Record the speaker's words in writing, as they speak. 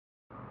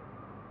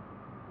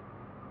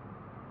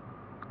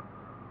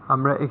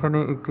আমরা এখানে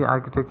একটি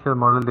আর্কিটেকচার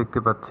মডেল দেখতে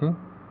পাচ্ছি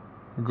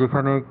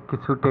যেখানে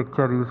কিছু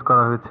টেক্সচার ইউজ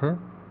করা হয়েছে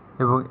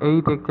এবং এই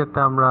টেক্সচারটা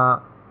আমরা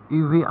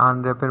ইউভি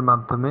আনর্যাপের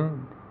মাধ্যমে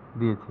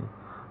দিয়েছি।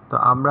 তো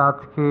আমরা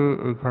আজকে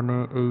এখানে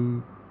এই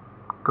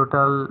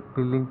টোটাল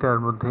বিল্ডিংটার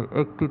মধ্যে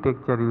একটি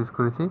টেক্সচার ইউজ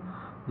করেছি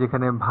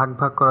যেখানে ভাগ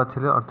ভাগ করা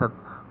ছিল, অর্থাৎ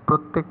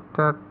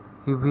প্রত্যেকটা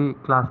ইউভি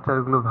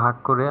ক্লাস্টারগুলো ভাগ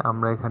করে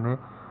আমরা এখানে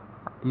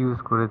ইউজ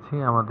করেছি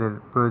আমাদের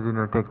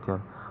প্রয়োজনীয় টেক্সচার।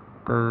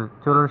 তো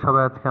চলুন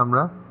সবাই আজকে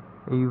আমরা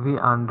ইউভি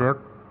আনর্যাপ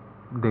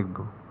দেখব।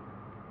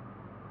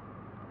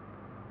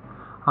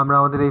 আমরা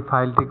আমাদের এই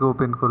ফাইলটিকে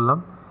ওপেন করলাম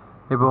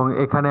এবং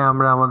এখানে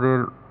আমরা আমাদের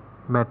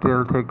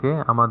ম্যাটেরিয়াল থেকে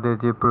আমাদের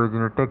যে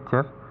প্রয়োজনীয়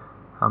টেক্সচার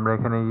আমরা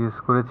এখানে ইউজ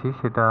করেছি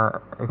সেটা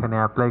এখানে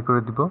অ্যাপ্লাই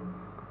করে দিব।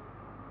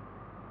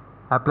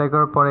 অ্যাপ্লাই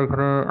করার পরে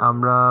এখানে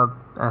আমরা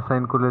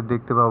অ্যাসাইন করলে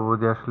দেখতে পাবো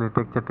যে আসলে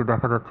টেক্সচারটি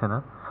দেখা যাচ্ছে না।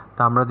 তো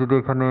আমরা যদি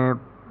এখানে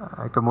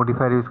একটা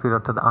মডিফায়ার ইউজ করি,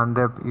 অর্থাৎ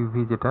আনর্যাপ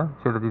ইউভি যেটা,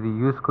 সেটা যদি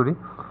ইউজ করি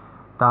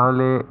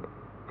তাহলে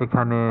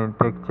এখানে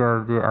টেক্সচার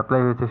যে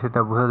অ্যাপ্লাই হয়েছে সেটা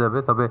বোঝা যাবে।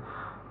 তবে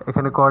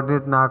এখানে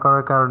কোঅর্ডিনেট না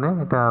করার কারণে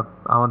এটা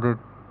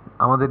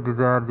আমাদের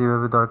ডিজায়ার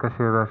যেভাবে দরকার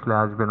সেভাবে আসলে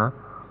আসবে না।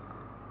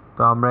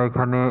 তো আমরা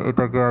এখানে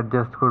এটাকে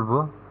অ্যাডজাস্ট করব।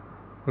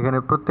 এখানে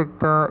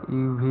প্রত্যেকটা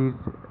ইউভির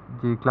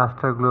যে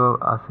ক্লাস্টারগুলো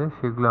আছে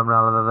সেগুলো আমরা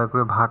আলাদা আলাদা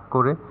করে ভাগ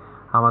করে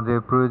আমাদের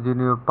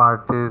প্রয়োজনীয়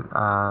পার্টের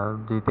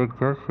যে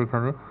টেক্সচার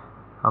সেখানে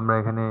আমরা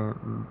এখানে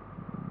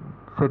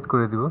সেট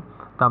করে দিব।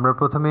 তো আমরা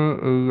প্রথমে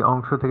এই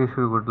অংশ থেকে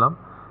শুরু করলাম।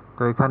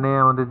 তো এখানে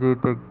আমাদের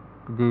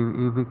যে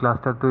ইউভি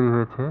ক্লাস্টার তৈরি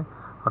হয়েছে,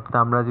 অর্থাৎ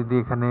আমরা যদি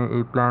এখানে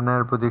এই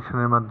প্ল্যানার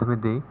প্রজেকশনের মাধ্যমে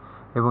দিই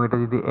এবং এটা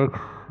যদি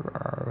এক্স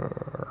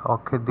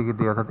অক্ষের দিকে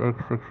দিই, অর্থাৎ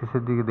এক্স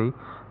এক্সিসের দিকে দিই,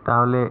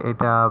 তাহলে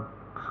এটা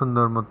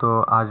সুন্দর মতো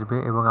আসবে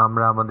এবং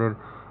আমরা আমাদের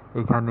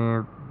এখানে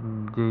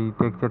যেই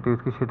টেক্সচারটা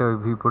ইউজ করি সেটা ওই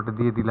ভিউপোর্টে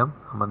দিয়ে দিলাম,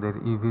 আমাদের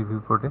ইউভির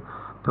ভিউপোর্টে।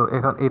 তো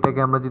এখন এটাকে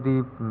আমরা যদি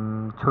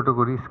ছোট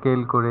করি,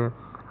 স্কেল করে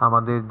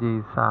আমাদের যেই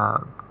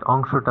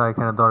অংশটা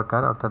এখানে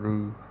দরকার, অর্থাৎ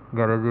এই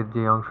গ্যারেজের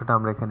যে অংশটা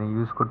আমরা এখানে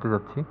ইউজ করতে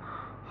যাচ্ছি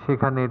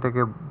সেখানে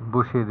এটাকে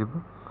বসিয়ে দেব।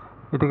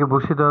 এটাকে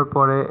বসিয়ে দেওয়ার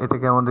পরে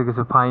এটাকে আমাদের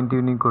কিছু ফাইন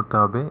টিউনিং করতে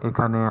হবে।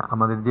 এখানে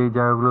আমাদের যেই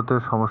জায়গাগুলোতে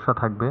সমস্যা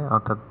থাকবে,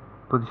 অর্থাৎ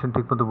পজিশন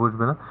ঠিকমতো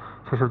বসবে না,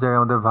 সেসব জায়গায়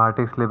আমাদের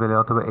ভার্টেক্স লেভেলে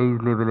অথবা এইজ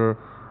লেভেলে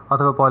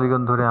অথবা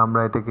পলিগন ধরে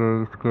আমরা এটাকে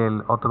স্কেল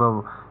অথবা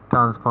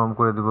ট্রান্সফর্ম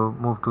করে দেব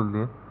মুভ টুল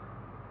দিয়ে।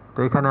 তো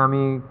এখানে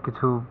আমি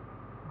কিছু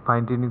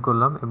ফাইন টিউনিং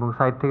করলাম এবং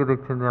সাইড থেকে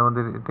দেখছেন যে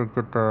আমাদের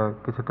টেক্সচারটা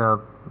কিছুটা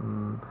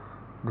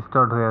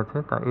ডিস্টর্ট হয়ে আছে।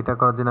 তা এটা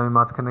করার জন্য আমি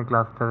মাঝখানে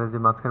ক্লাস্টারে যে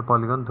মাঝখানে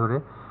পলিগন ধরে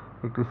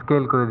একটু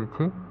স্কেল করে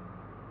দিচ্ছি,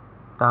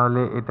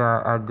 তাহলে এটা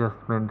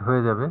অ্যাডজাস্টমেন্ট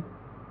হয়ে যাবে।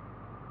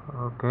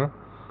 ওকে,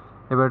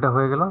 এবার এটা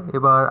হয়ে গেল।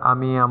 এবার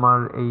আমি আমার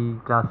এই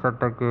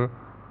ক্লাস্টারটাকে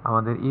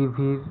আমাদের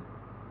ইভির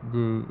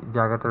যে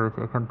জায়গাটা রয়েছে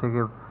এখান থেকে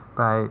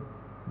প্রায়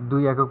 2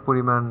 একক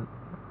পরিমাণ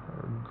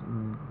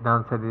ডান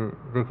সাইডে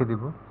রেখে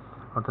দিব,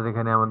 অর্থাৎ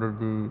এখানে আমাদের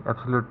যে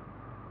অ্যাবসলিউট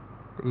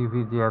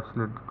ইভির যে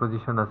অ্যাবসলিউট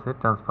পজিশন আছে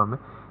ট্রান্সফর্মে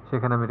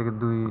সেখানে আমি এটাকে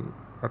 2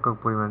 একক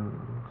পরিমাণ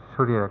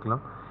সরিয়ে রাখলাম।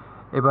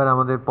 এবার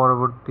আমাদের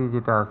পরবর্তী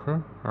যেটা আছে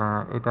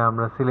এটা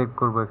আমরা সিলেক্ট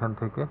করব এখান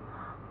থেকে।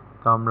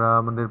 তো আমরা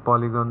আমাদের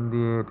পলিগন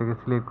দিয়ে এটাকে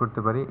সিলেক্ট করতে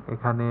পারি।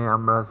 এখানে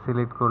আমরা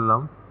সিলেক্ট করলাম।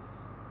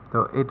 তো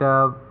এটা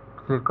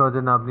সিলেক্ট করার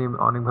জন্য আপনি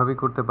অনেকভাবেই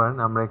করতে পারেন।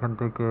 আমরা এখান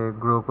থেকে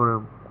গ্রো করে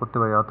করতে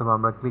পারি অথবা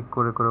আমরা ক্লিক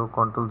করে করেও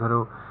কন্ট্রোল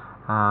ধরেও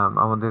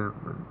আমাদের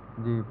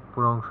যে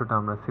পুরো অংশটা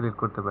আমরা সিলেক্ট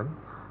করতে পারি।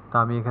 তো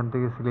আমি এখান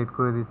থেকে সিলেক্ট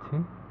করে দিচ্ছি।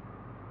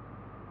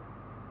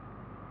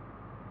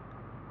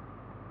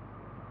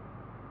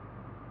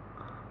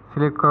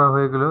 সিলেক্ট করা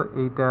হয়ে গেল।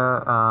 এইটা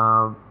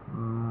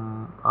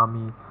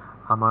আমি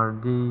আমার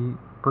যেই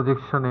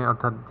প্রজেকশনে,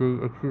 অর্থাৎ যেই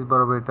এক্সিস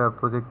বরাবর এটা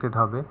প্রজেক্টেড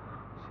হবে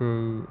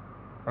সেই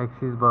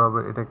এক্সিস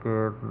বরাবর এটাকে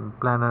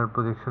প্ল্যানার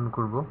প্রজেকশন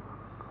করব।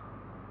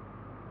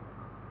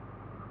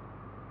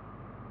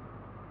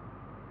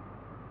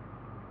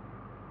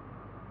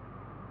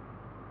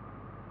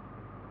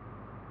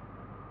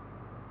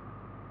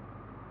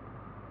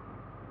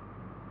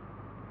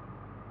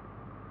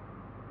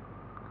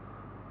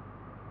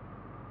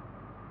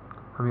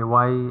 আমি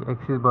ওয়াই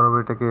এক্সিস বরাবর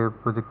এটাকে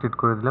প্রজেক্টেড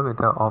করে দিলাম।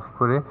 এটা অফ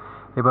করে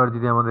এবার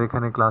যদি আমাদের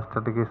এখানে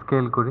ক্লাসটাকে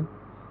স্কেল করি,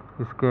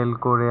 স্কেল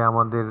করে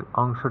আমাদের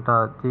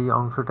যেই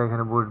অংশটা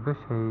এখানে বসবে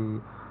সেই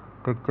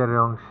টেক্সচারের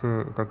অংশে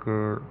এটাকে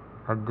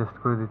অ্যাডজাস্ট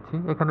করে দিচ্ছি।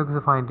 এখানে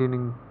কিছু ফাইন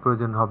টিউনিং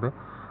প্রয়োজন হবে।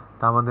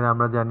 তা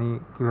আমরা জানি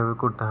কিভাবে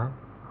করতে হয়।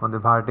 আমাদের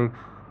ভার্টেক্স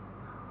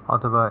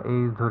অথবা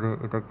এইজ ধরে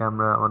এটাকে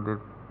আমরা আমাদের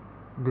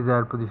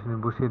ডিজায়ার পজিশনে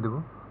বসিয়ে দেব।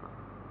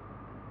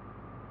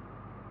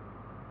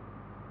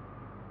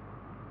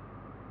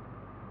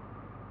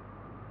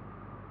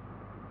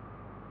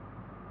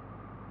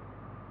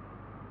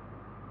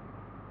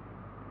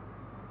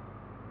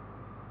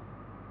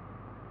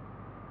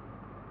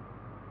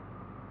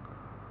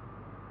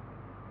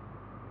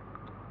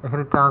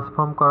 এখানে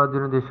ট্রান্সফর্ম করার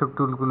জন্য যেসব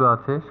টুলগুলো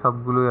আছে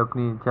সবগুলোই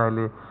আপনি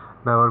চাইলে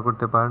ব্যবহার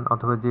করতে পারেন,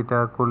 অথবা যেটা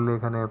করলে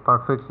এখানে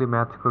পারফেক্টলি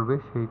ম্যাচ করবে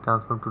সেই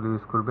ট্রান্সফর্ম টুল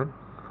ইউজ করবেন।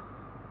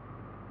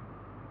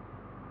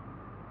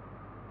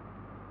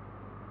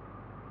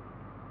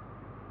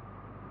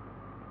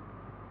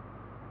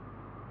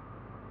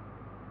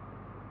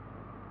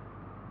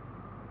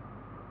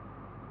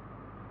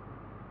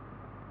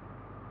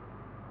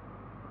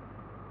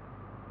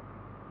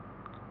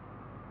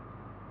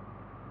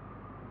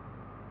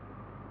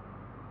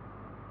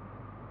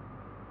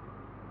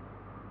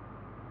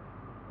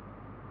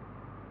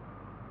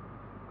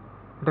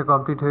 এটা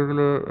কমপ্লিট হয়ে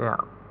গেলে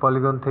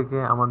পলিগন থেকে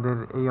আমাদের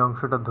এই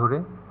অংশটা ধরে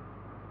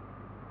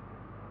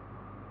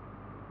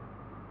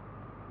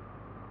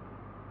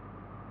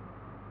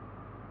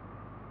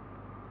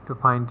একটু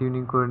ফাইন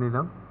টিউনিং করে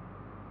নিলাম।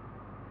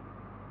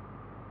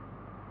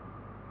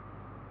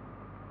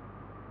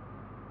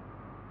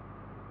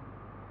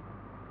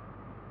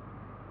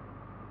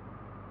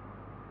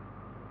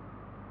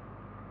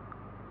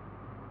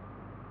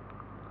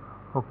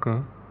 ওকে,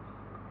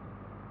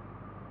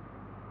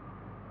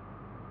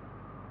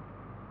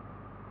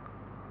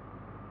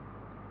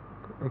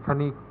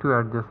 এখানে একটু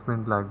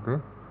অ্যাডজাস্টমেন্ট লাগবে,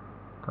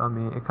 তো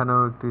আমি এখানেও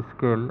একটু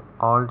স্কেল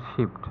অল্ট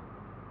শিফট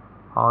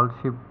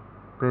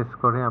প্রেস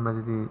করে আমরা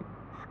যদি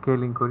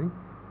স্কেলিং করি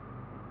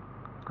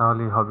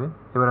তাহলেই হবে।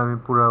 এবার আমি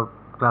পুরো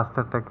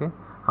ক্লাস্টারটাকে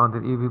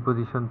আমাদের ইউভি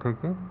পজিশন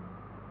থেকে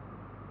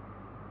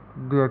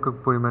 2 একক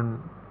পরিমাণ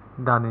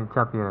ডানে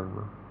চাপিয়ে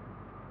রাখবো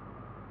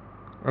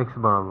এক্স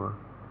বরাবর,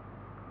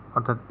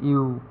 অর্থাৎ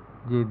ইউ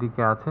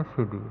যেদিকে আছে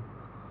সেদিকে।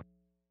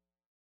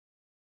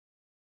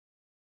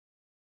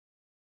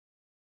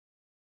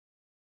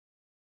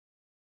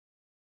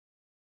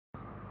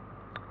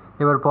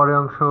 এবার পরের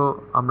অংশ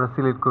আমরা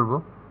সিলেক্ট করব।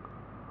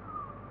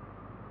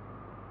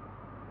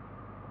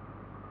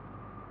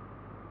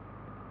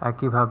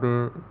 একইভাবে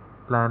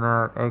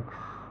planner x,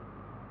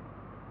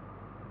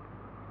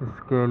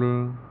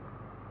 scaling,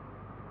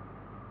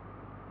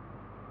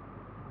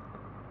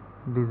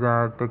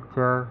 desire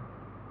texture,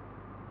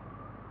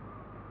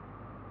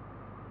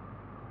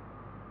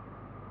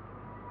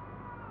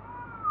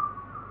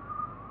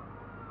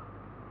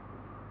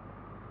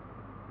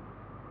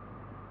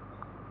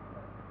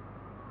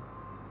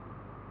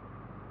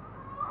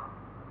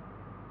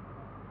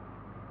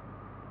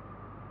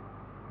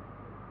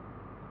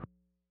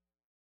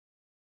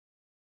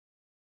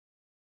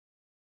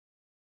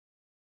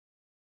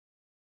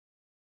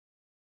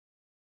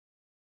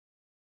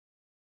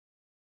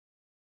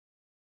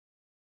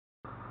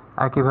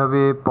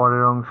 একইভাবে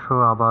পরের অংশ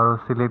আবারও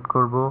সিলেক্ট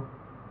করব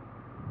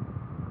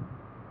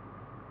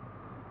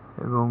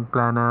এবং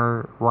প্ল্যানার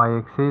ওয়াই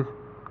অ্যাক্সিস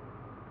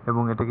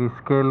এবং এটাকে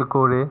স্কেল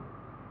করে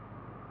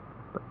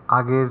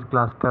আগের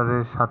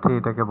ক্লাস্টারের সাথে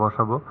এটাকে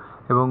বসাবো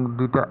এবং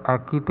দুইটা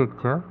একই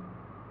টেক্সচার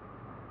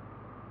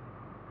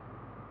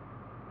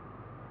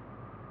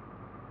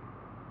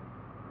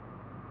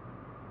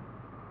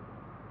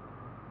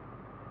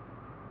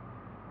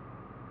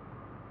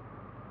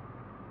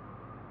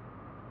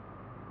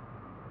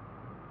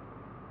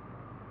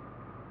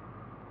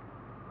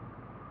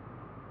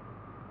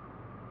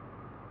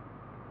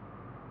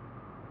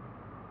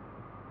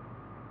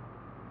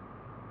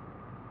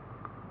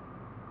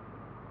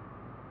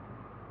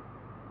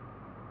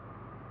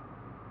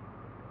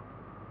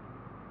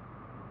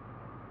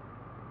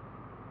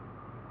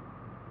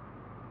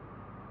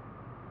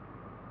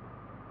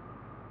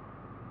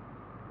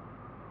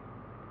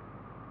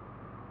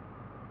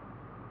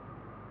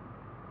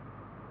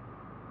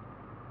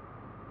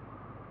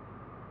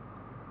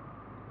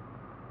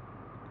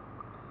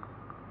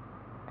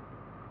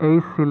এই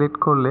সিলেক্ট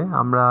করলে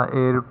আমরা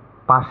এর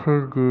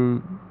পাশের যে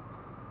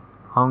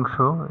অংশ,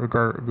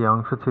 এটার যে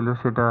অংশ ছিল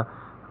সেটা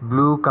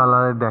ব্লু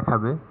কালারে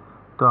দেখাবে।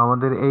 তো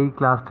আমাদের এই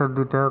ক্লাস্টার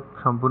দুইটা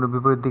সম্পূর্ণ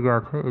বিপরীত দিকে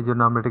আছে, এই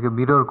জন্য আমরা এটাকে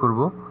মিরর করব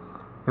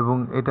এবং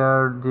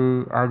এটার যে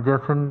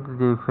অ্যাডজাসেন্ট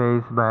যে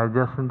ফেস বা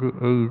অ্যাডজাসেন্ট যে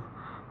এইজ,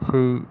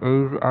 সেই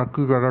এইজ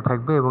একই জায়গায়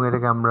থাকবে এবং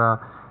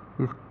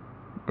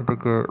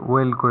এটাকে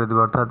ওয়েল্ড করে দেবো,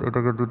 অর্থাৎ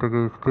এটাকে দুইটাকে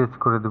স্ট্রেচ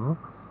করে দেব।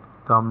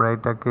 তো আমরা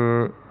এটাকে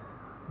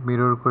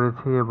মিরর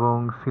করেছি এবং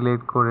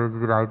সিলেক্ট করে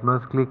যদি রাইট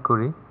মাউস ক্লিক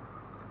করি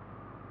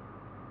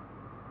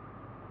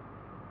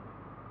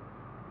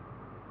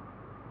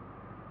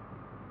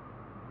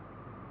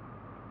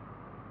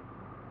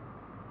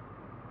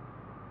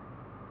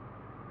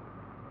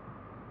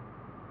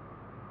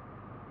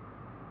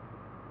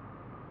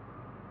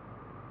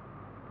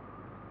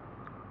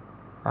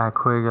এক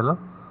হয়ে গেল।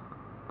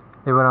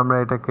 এবার আমরা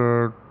এটাকে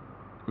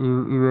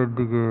ইউ এর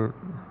দিকে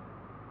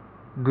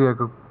 2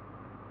 একক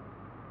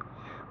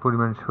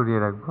পরিমাণ সরিয়ে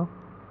রাখবো।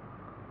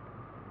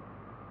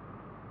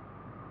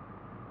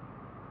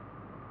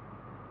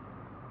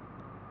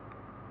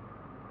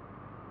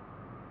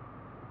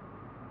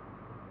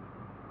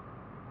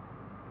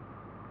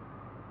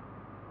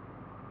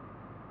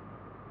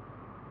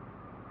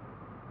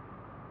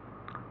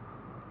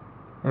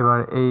 এবার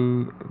এই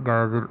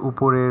গ্যারাজের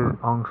উপরের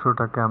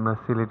অংশটাকে আমরা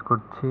সিলেক্ট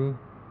করছি,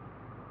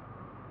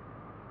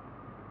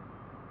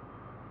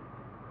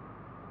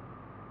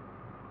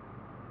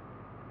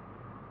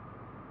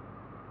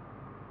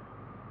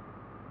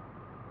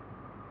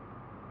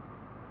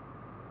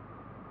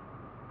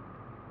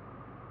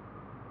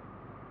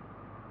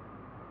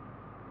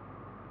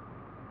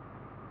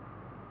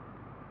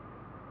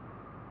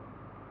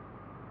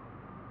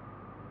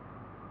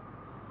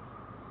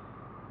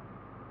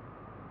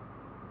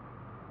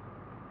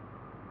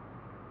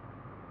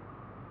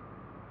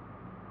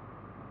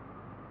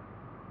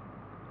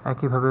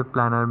 একইভাবে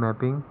প্ল্যানার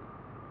ম্যাপিং,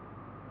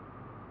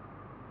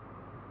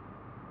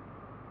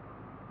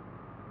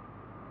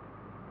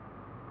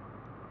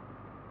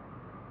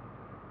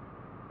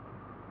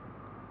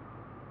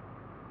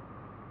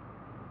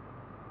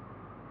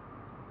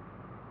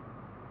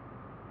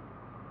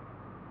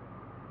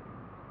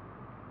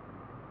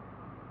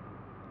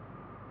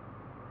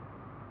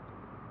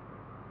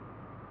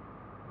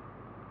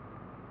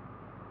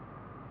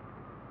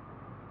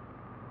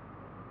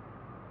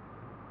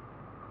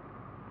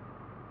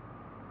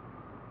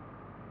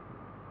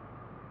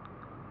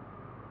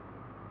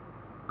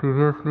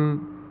 প্রিভিয়াসলি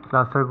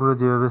ক্লাস্টারগুলো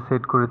যেভাবে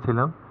সেট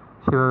করেছিলাম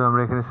সেভাবে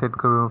আমরা এখানে সেট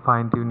করব এবং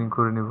ফাইন টিউনিং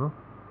করে নেব।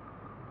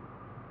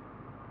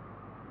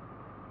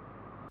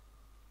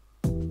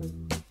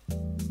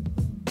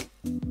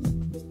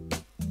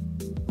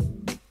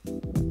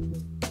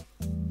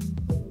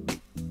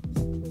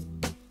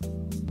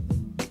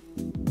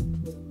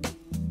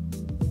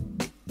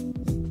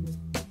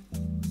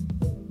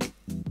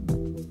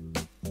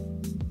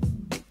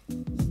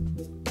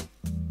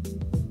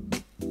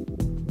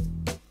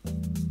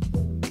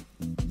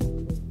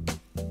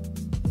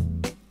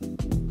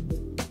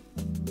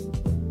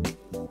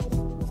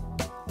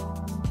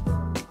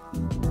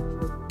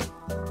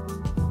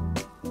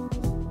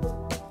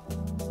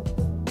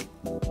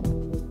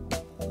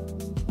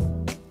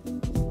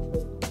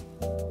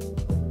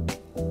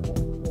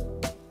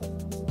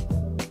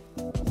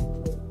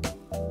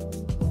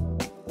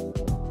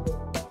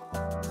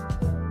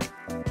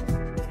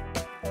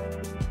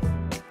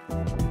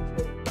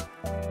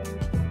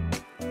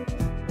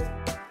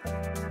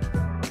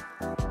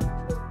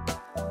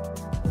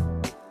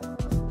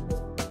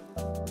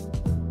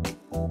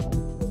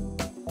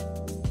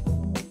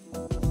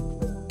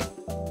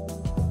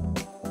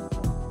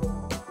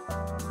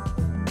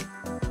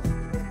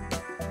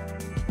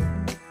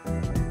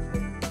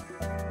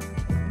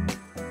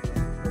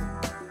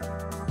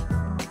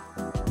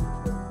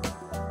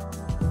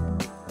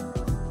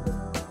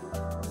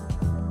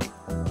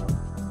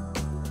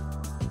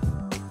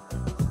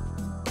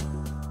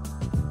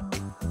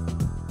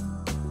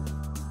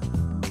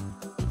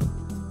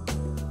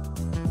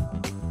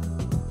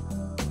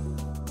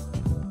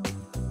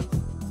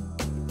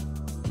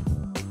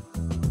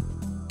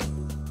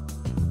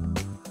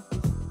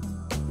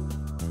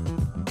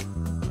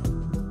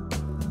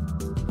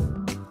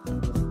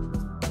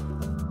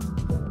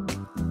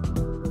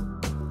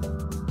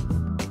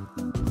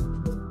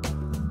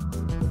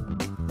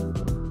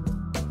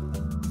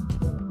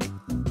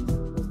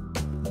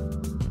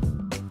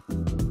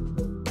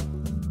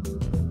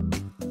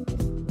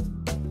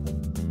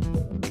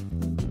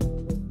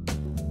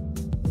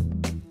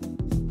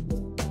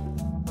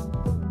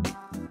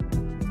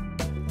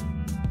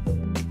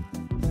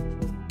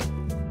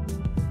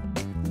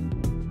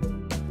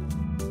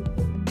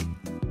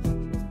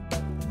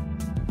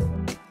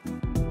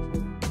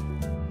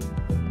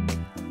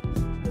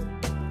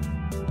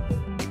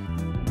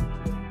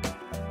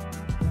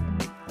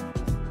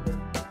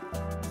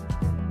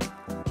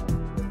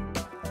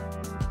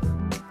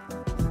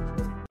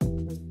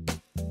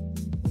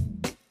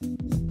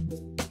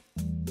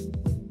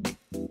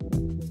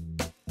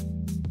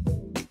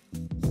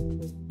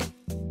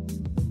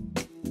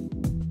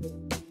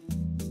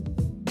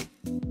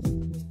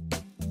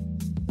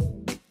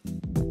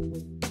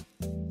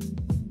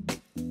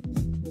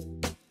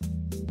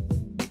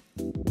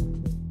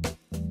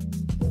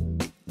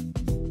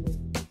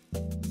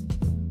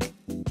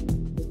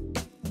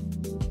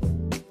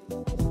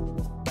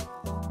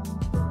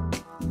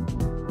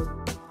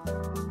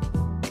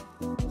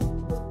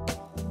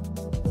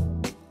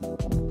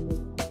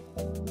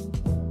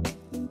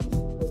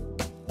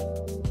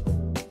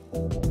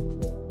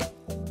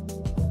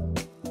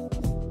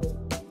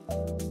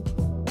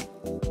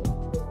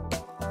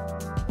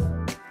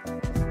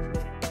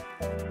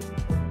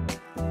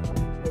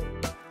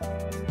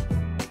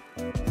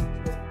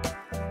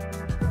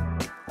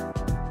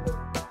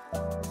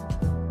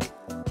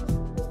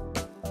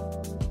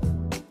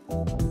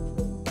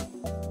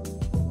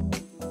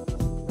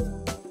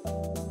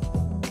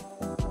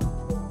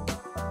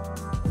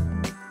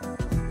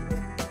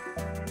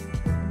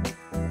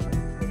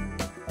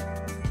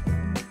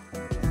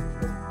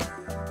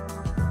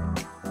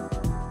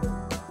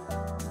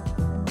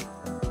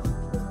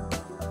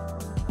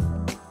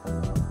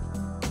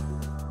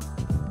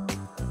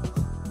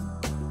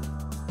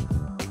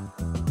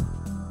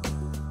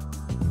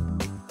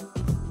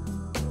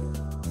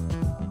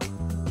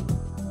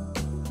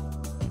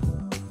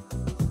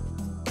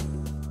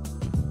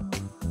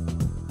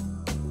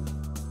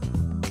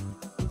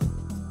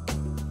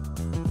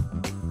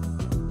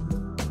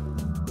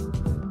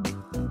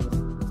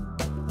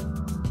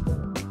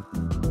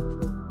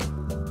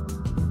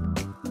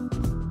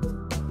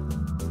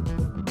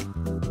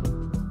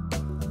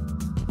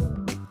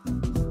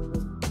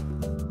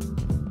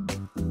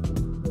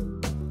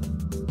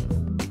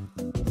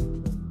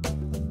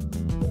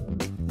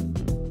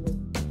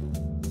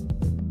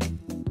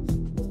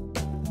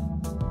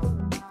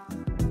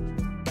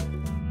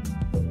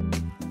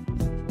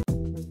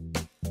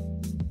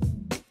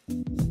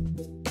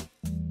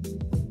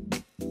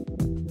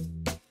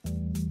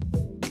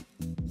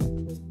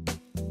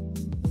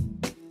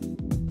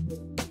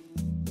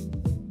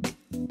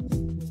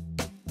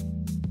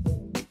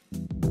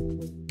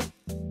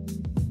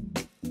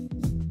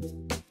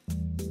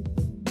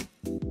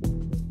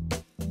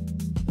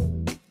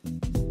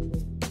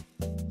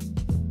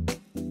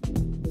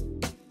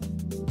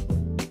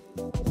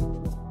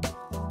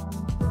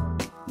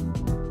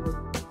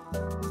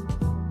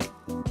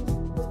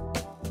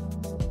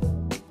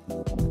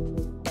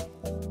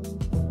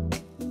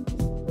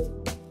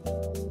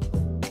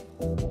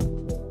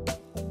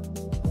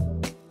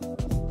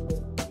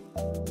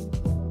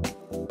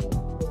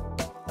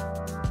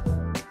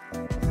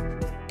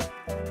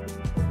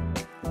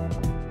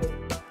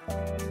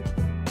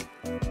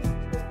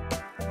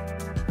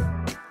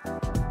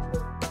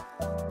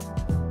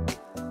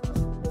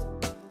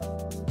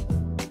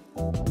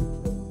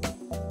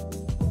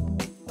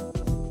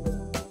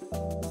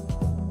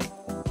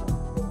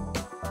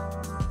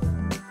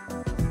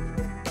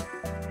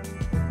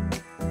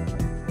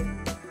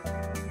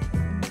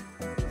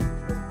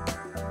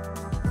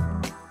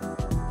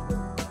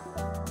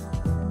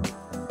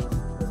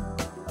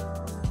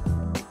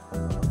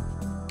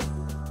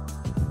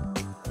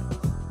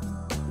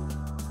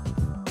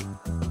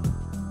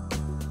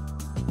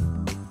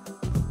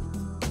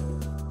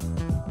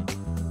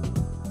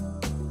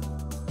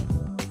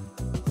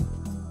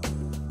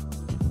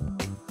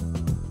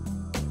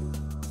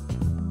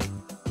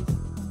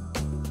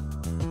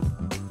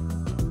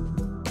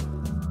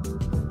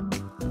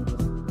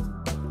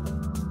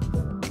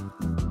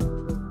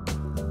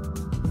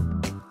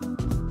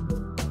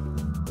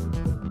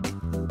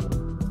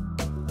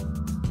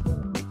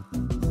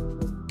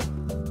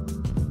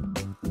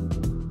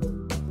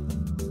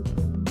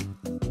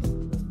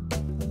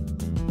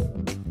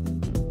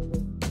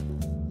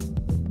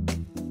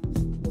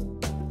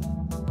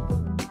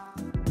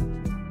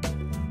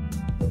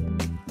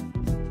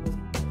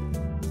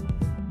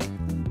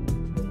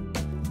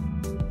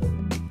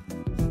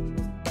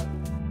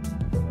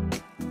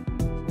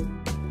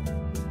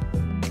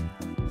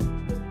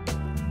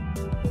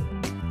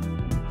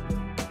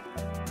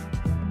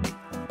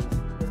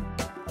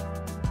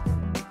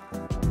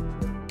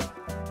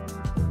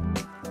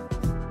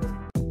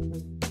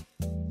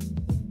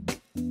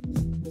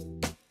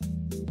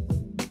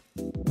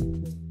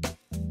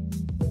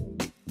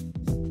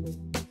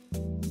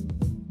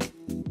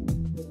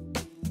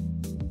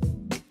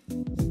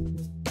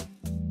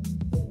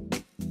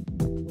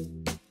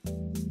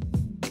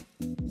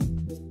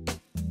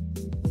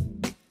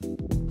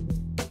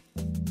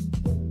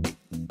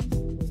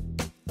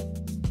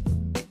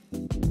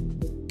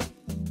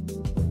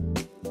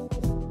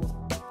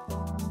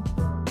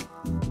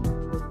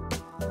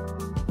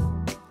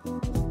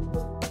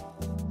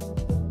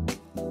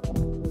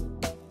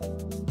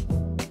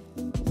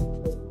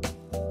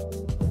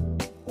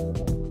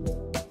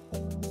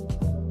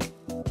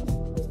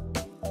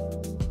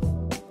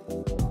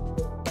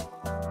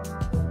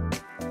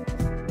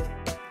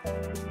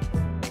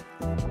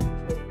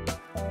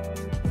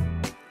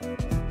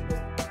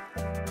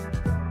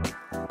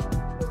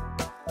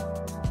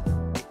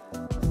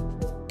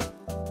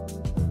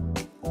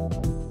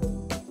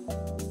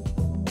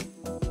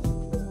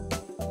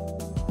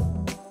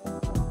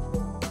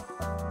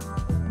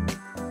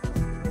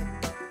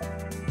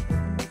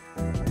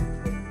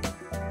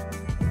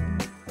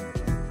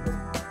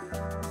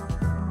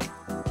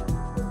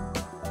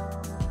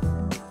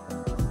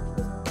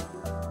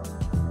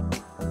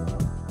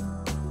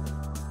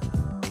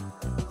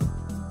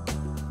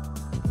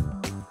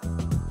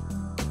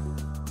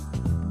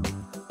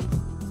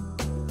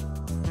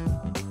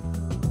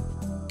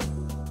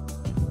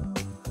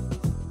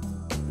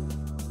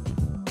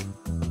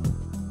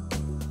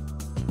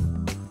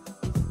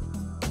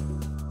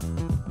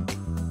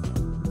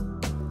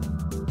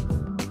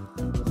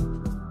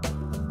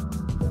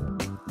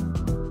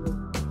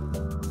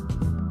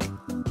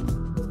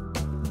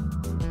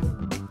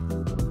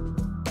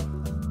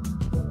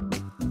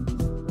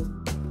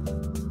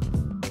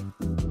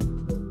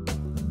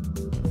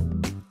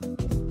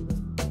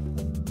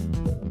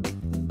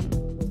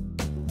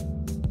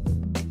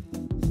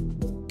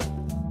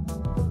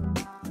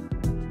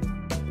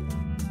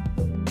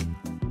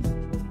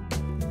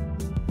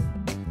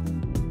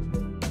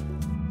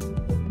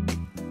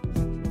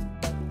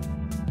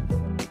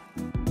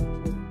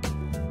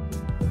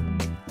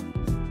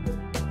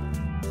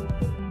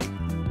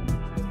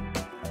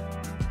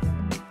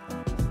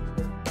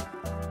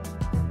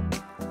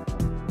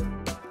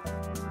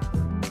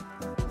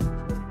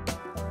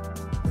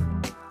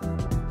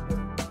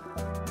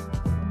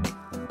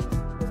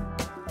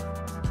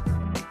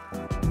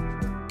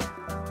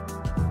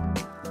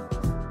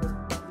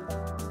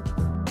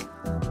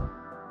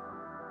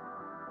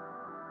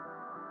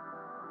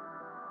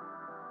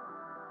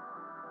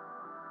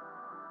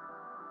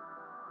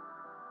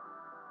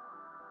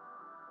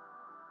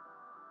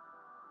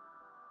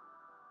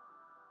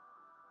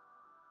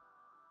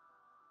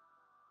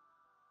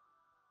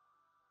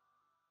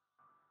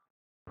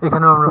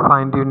 এখানেও আমরা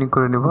ফাইন টিউনিং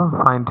করে নিব।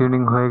 ফাইন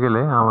টিউনিং হয়ে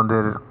গেলে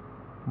আমাদের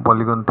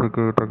পলিগন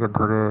থেকে এটাকে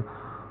ধরে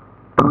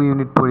 2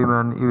 ইউনিট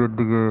পরিমাণ ইউ এর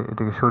দিকে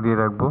এটাকে সরিয়ে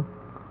রাখবো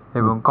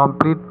এবং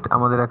কমপ্লিট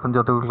আমাদের এখন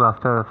যতগুলো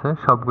ক্লাস্টার আছে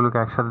সবগুলোকে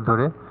একসাথে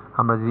ধরে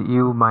আমরা যদি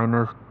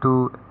U-2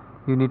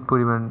 ইউনিট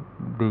পরিমাণ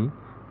দিই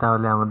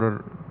তাহলে আমাদের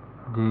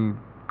যেই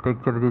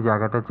টেক্সচারে যে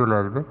জায়গাটা চলে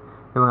আসবে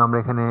এবং আমরা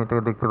এখানে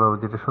এটাকে দেখতে পাবো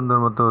যেটা সুন্দর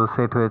মতো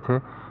সেট হয়েছে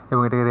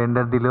এবং এটাকে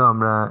রেন্ডার দিলেও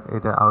আমরা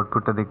এটা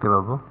আউটপুটটা দেখতে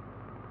পাবো।